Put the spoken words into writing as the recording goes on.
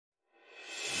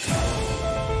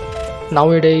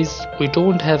Nowadays, we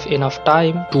don't have enough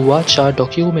time to watch a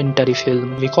documentary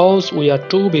film because we are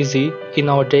too busy in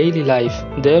our daily life.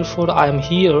 Therefore, I am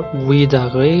here with a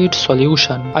great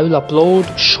solution. I will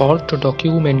upload short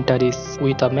documentaries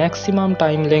with a maximum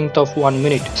time length of 1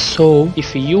 minute. So,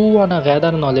 if you wanna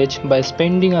gather knowledge by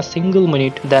spending a single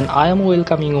minute, then I am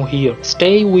welcoming you here.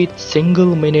 Stay with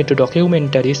single minute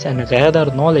documentaries and gather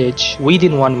knowledge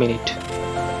within 1 minute.